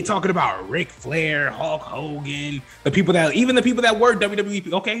day talking about Ric Flair, Hulk Hogan, the people that were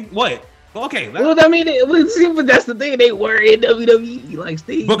WWE. Okay, what? Okay. Well, I mean, but that's the thing. They were in WWE, like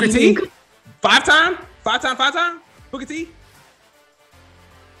Steve. Booker T, five-time Booker T.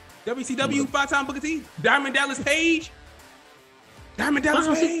 WCW, 5-time Booker T. Diamond Dallas Page. I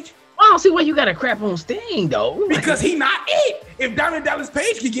don't see why you gotta crap on Sting though. Because he not it. If Diamond Dallas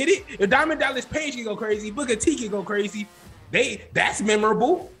Page can get it, if Diamond Dallas Page can go crazy, Booker T can go crazy. That's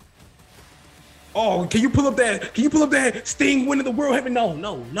memorable. Oh, can you pull up that Sting winning the world heaven?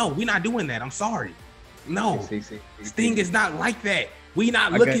 No, we're not doing that. I'm sorry. No. Sting is not like that. We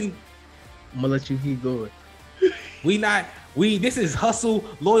not looking. I'm gonna let you keep going. This is hustle,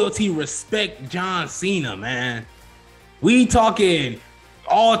 loyalty, respect, John Cena, man. We talking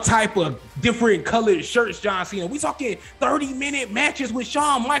all type of different colored shirts, John Cena. We talking 30-minute matches with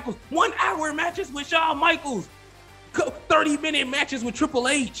Shawn Michaels, 1 hour matches with Shawn Michaels, 30-minute matches with Triple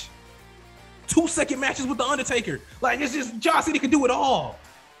H, 2-second matches with The Undertaker. Like, it's just John Cena can do it all.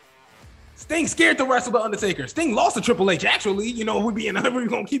 Sting scared to wrestle The Undertaker. Sting lost to Triple H, actually. We're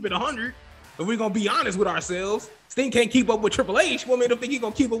gonna keep it 100. If we're gonna be honest with ourselves, Sting can't keep up with Triple H. What made him think he's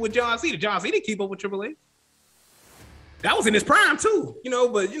gonna keep up with John Cena? John Cena keep up with Triple H. That was in his prime too,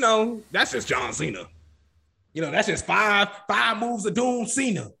 but that's just John Cena. That's just five moves of doom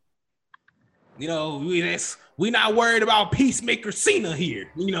Cena. We not worried about Peacemaker Cena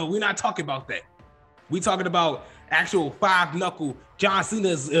here. We're not talking about that. We talking about actual 5-knuckle John Cena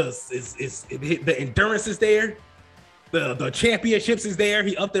is the endurance is there. The championships is there.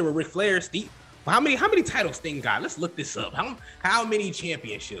 He up there with Ric Flair. Steve. How many titles Sting got? Let's look this up. How many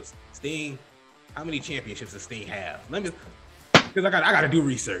championships Sting? How many championships does Sting have? Because I got to do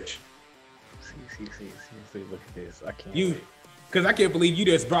research. See, look at this. I can't. Because I can't believe you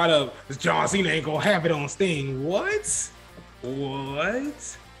just brought up John Cena ain't gonna have it on Sting. What?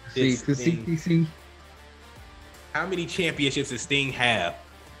 See. How many championships does Sting have?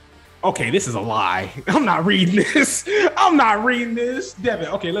 Okay, this is a lie. I'm not reading this. Devin,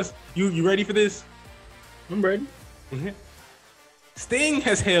 okay, you ready for this? I'm ready. Mm-hmm. Sting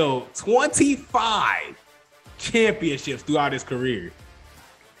has held 25 championships throughout his career.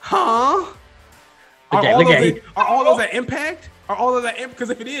 Huh? Are all those at Impact? Are all of that because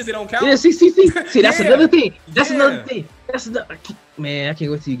if it is, it don't count. Yeah, see. That's another thing. Another thing. Man, I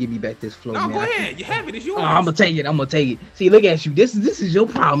can't wait till you give me back this flow. No, man. Go ahead. You have it. It's yours. Oh, I'm gonna take it. See, look at you. This is your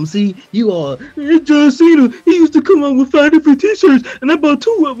problem. See, you are John Cena. He used to come out with 5 different T-shirts, and I bought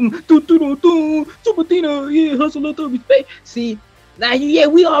 2 of them. Super Tina, yeah, hustle up to respect. See, now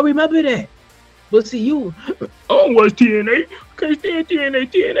we all remember that. But see, I don't watch TNA. Can't stand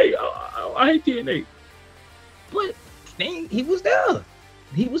TNA. I hate TNA. But he was there.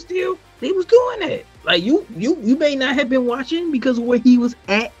 He was doing that. Like you may not have been watching because of where he was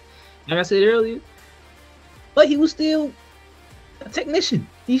at, like I said earlier. But he was still a technician.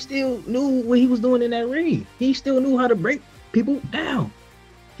 He still knew what he was doing in that ring. He still knew how to break people down.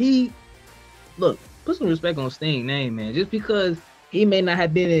 Put some respect on Sting's name, man. Just because he may not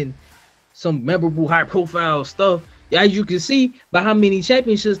have been in some memorable high profile stuff, as you can see by how many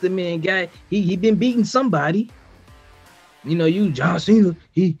championships the man got, he been beating somebody. John Cena,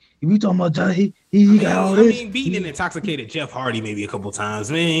 we talking about John, he got all this. Beating an intoxicated Jeff Hardy maybe a couple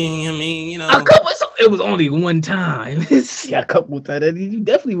times, man. A couple, it was only one time. Yeah, a couple of times. You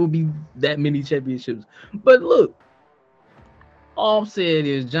definitely will be that many championships. But look, all I'm saying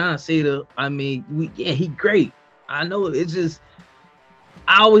is John Cena. I mean, he great. I know it's just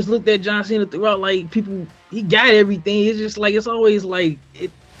I always looked at John Cena throughout like people. He got everything. It's just like it's always like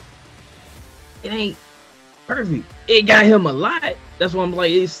it ain't perfect. It got him a lot. That's why I'm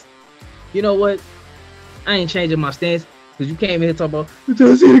like, it's you know what? I ain't changing my stance because you came in here talking about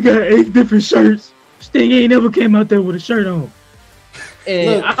John Cena got 8 different shirts. Sting ain't never came out there with a shirt on.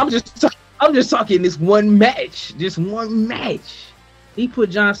 And look, I'm just talking this one match. Just one match. He put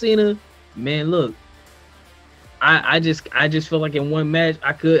John Cena, man, look. I just feel like in one match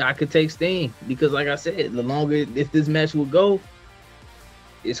I could take Sting because like I said, the longer if this match will go,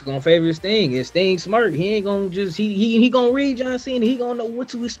 it's gonna favor Sting. And Sting smart. He ain't gonna just he gonna read John Cena. He gonna know what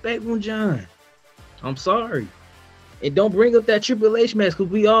to expect from John. I'm sorry. And don't bring up that Triple H match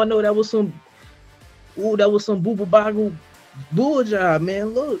because we all know that was some booba boggle bull job,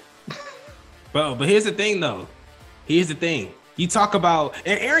 man. Look. But here's the thing though. Here's the thing. You talk about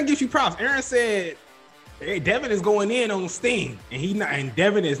and Aaron gives you props. Aaron said hey, Devin is going in on Sting, and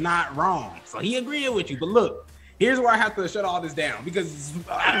Devin is not wrong. So he agreed with you. But look, here's where I have to shut all this down because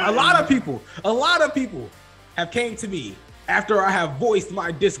a lot of people have came to me after I have voiced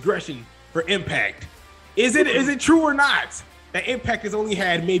my discretion for Impact. Is it true or not that Impact has only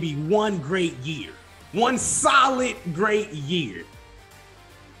had maybe one great year, one solid great year?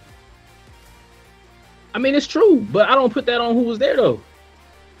 I mean, it's true, but I don't put that on who was there though.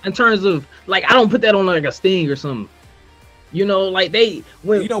 In terms of like, I don't put that on like a Sting or something. You know, like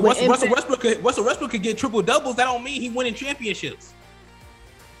Russell Westbrook could get triple doubles. That don't mean he winning championships.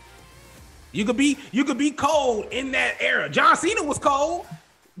 You could be cold in that era. John Cena was cold,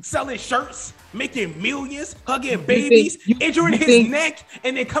 selling shirts, making millions, hugging babies, injuring his neck,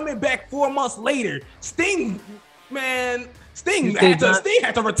 and then coming back 4 months later. Sting had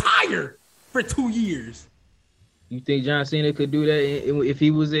to retire for 2 years. You think John Cena could do that if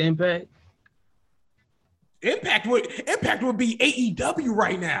he was the Impact? Impact would be AEW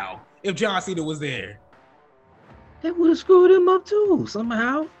right now if John Cena was there. That would have screwed him up too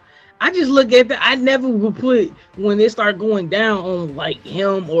somehow. I just look at that. I never would put when they start going down on like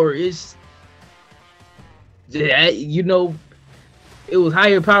him or it's you know it was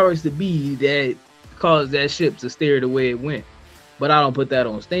higher powers to be that caused that ship to steer the way it went. But I don't put that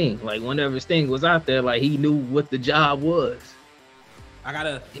on Sting. Like whenever Sting was out there, like he knew what the job was.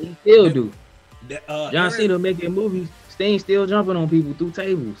 He still do. John Cena making movies. Sting still jumping on people through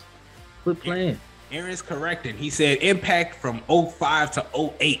tables. Quit playing. Aaron's correcting. He said Impact from 05 to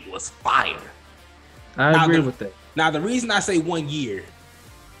 08 was fire. I agree with that. Now the reason I say 1 year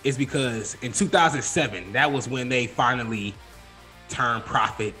is because in 2007, that was when they finally turned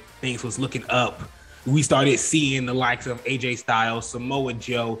profit. Things was looking up. We started seeing the likes of AJ Styles, Samoa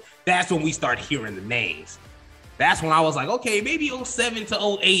Joe. That's when we start hearing the names. That's when I was like, okay, maybe 07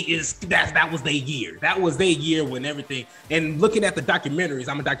 to 08 that was their year. That was their year when everything. And looking at the documentaries,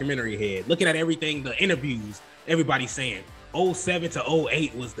 I'm a documentary head. Looking at everything, the interviews, everybody's saying 07 to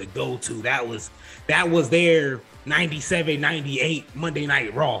 08 was the go-to. That was their 97, 98 Monday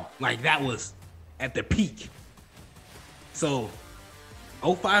Night Raw. Like that was at the peak. So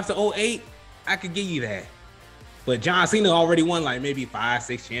 05 to 08. I could give you that. But John Cena already won like maybe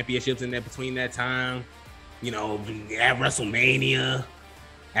 5-6 championships in there between that time. You know, at WrestleMania,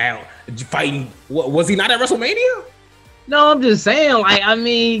 fighting. Was he not at WrestleMania? No, I'm just saying. Like, I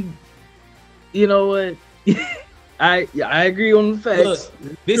mean, you know what? I agree on the facts.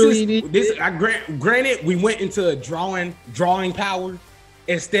 Look, granted, we went into drawing power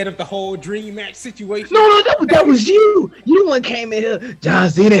instead of the whole dream match situation. No, that was you. You the one came in here. John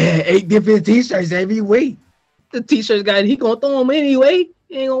Cena had 8 different t-shirts every week. The t-shirts guy, he gonna throw them anyway.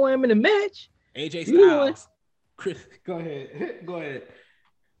 He ain't gonna wear them in the match. AJ Styles. Chris, go ahead.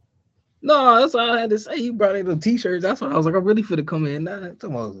 No, that's all I had to say. You brought in the t-shirts. That's why I was like, I'm really finna come in. Nah, I'm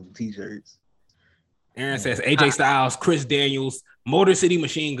talking about some t-shirts. Aaron says AJ Styles, Chris Daniels, Motor City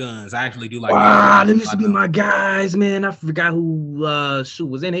Machine Guns. I actually do like. Wow, them used to be my guys, man. I forgot who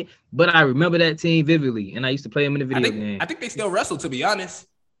was in it, but I remember that team vividly, and I used to play them in the video game. I think they still wrestle, to be honest.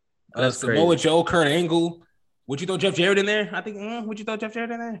 Samoa Joe, Kurt Angle. Would you throw Jeff Jarrett in there? I think. Would you throw Jeff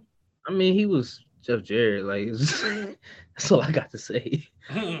Jarrett in there? I mean, he was Jeff Jarrett. Like, that's all I got to say.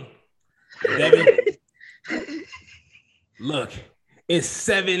 Devin, look. It's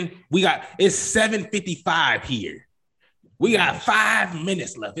 7:55 here. We got 5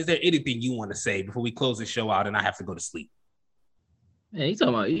 minutes left. Is there anything you want to say before we close the show out and I have to go to sleep? Man, you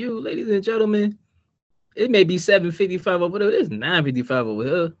talking about you, ladies and gentlemen. It may be 7:55 over there. It's 9:55 over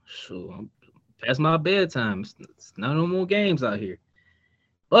here. So I'm past my bedtime. It's not no more games out here.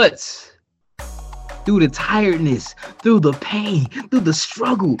 But through the tiredness, through the pain, through the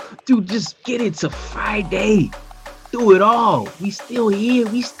struggle, through just get it to Friday, through it all, we still here.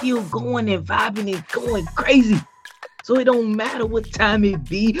 We still going and vibing and going crazy. So it don't matter what time it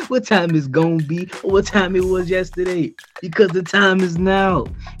be, what time it's gonna be, or what time it was yesterday, because the time is now.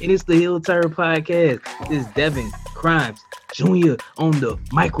 And it's the Heel Turn Podcast. It's Devin Crimes Jr. on the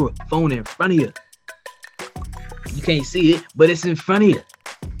microphone in front of you. You can't see it, but it's in front of you.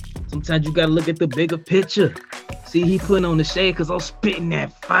 Sometimes you gotta look at the bigger picture. See, he putting on the shade because I'm spitting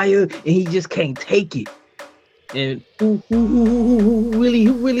that fire, and he just can't take it. And who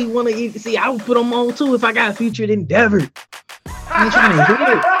really want to eat? See, I would put them on too if I got featured Endeavor. He trying to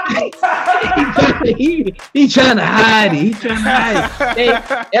hide it. He trying to hide it. Hey,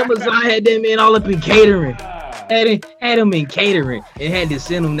 Amazon had that man all up in catering. Had him in catering and had to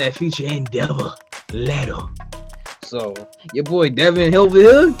send him that feature Endeavor letter. So your boy Devin over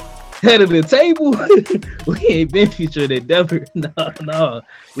here, head of the table. We ain't been featured Endeavor. No,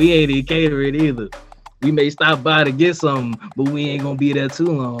 we ain't in catering either. We may stop by to get something, but we ain't gonna be there too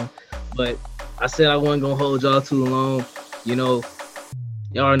long. But I said I wasn't gonna hold y'all too long. You know,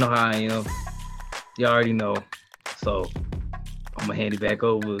 y'all already know how I am. Y'all already know. So I'm gonna hand it back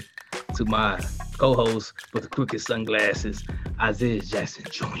over to my co-host with the crooked sunglasses, Isaiah Jackson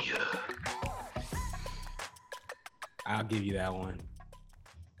Jr. I'll give you that one.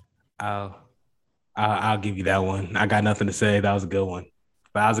 I'll give you that one. I got nothing to say. That was a good one.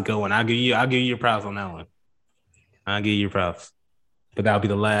 That was a good one. I'll give you your props on that one. I'll give you your props. But that'll be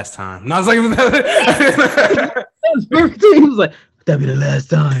the last time. No, I was like, that was perfect. He was like, that'll be the last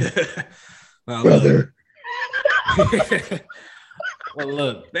time. Well, brother. Well,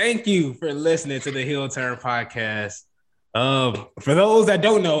 look, thank you for listening to the Heel Turn Podcast. For those that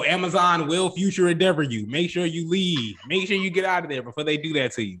don't know, Amazon will future endeavor you. Make sure you leave. Make sure you get out of there before they do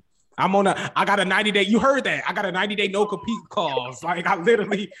that to you. I got a 90-day. You heard that. I got a 90-day no compete clause. Like I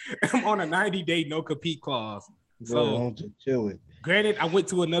literally am on a 90-day no compete clause. So granted, I went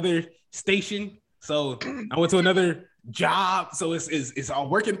to another station. So I went to another job. So it's all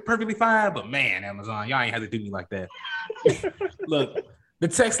working perfectly fine. But man, Amazon, y'all ain't have to do me like that. Look, the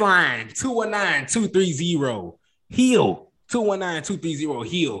text line 219-230-HEAL.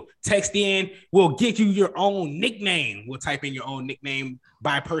 219-230-HEAL. Text in. We'll get you your own nickname. We'll type in your own nickname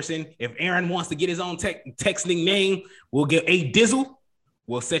by person. If Aaron wants to get his own text nickname, we'll get a Dizzle.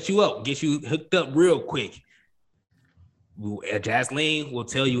 We'll set you up, get you hooked up real quick. Jasleen will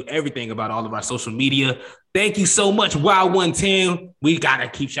tell you everything about all of our social media. Thank you so much, Wild 110. We gotta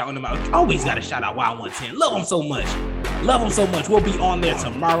keep shouting them out. Always gotta shout out Wild 110. Love them so much. Love them so much. We'll be on there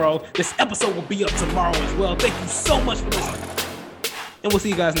tomorrow. This episode will be up tomorrow as well. Thank you so much for listening. And we'll see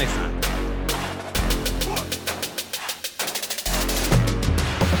you guys next time.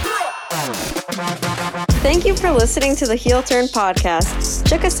 Thank you for listening to the Heel Turn Podcast.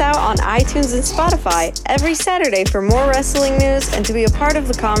 Check us out on iTunes and Spotify every Saturday for more wrestling news and to be a part of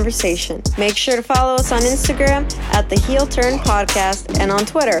the conversation. Make sure to follow us on Instagram at the Heel Turn Podcast and on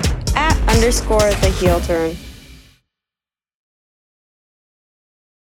Twitter @_the Heel Turn.